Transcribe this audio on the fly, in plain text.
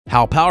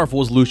How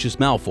powerful is Lucius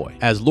Malfoy?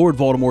 As Lord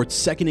Voldemort's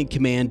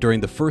second-in-command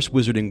during the First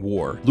Wizarding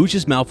War,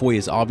 Lucius Malfoy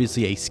is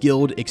obviously a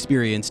skilled,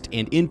 experienced,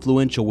 and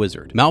influential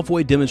wizard.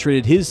 Malfoy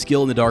demonstrated his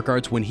skill in the dark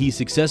arts when he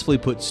successfully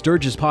put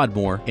Sturgis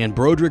Podmore and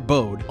Broderick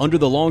Bode under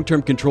the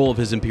long-term control of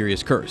his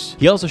Imperious Curse.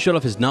 He also showed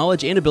off his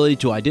knowledge and ability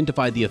to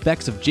identify the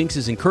effects of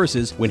jinxes and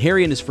curses when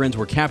Harry and his friends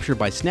were captured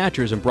by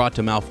Snatchers and brought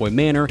to Malfoy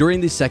Manor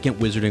during the Second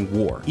Wizarding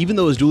War. Even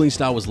though his dueling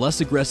style was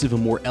less aggressive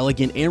and more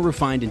elegant and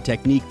refined in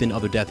technique than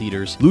other Death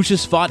Eaters,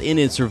 Lucius fought in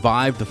and survived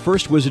the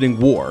First Wizarding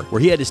War, where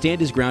he had to stand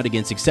his ground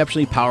against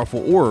exceptionally powerful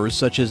Aurors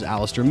such as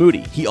Aleister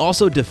Moody. He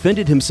also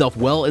defended himself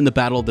well in the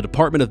Battle of the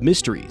Department of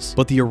Mysteries,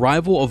 but the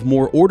arrival of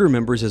more Order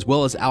members as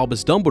well as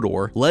Albus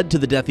Dumbledore led to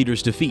the Death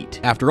Eaters' defeat.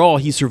 After all,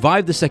 he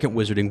survived the Second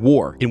Wizarding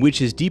War, in which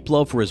his deep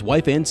love for his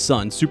wife and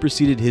son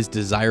superseded his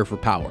desire for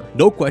power.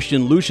 No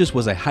question, Lucius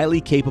was a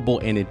highly capable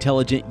and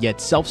intelligent yet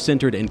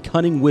self-centered and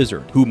cunning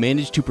wizard who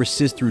managed to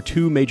persist through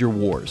two major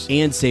wars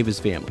and save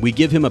his family. We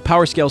give him a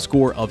power scale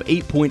score of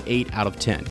 8.8 out of 10.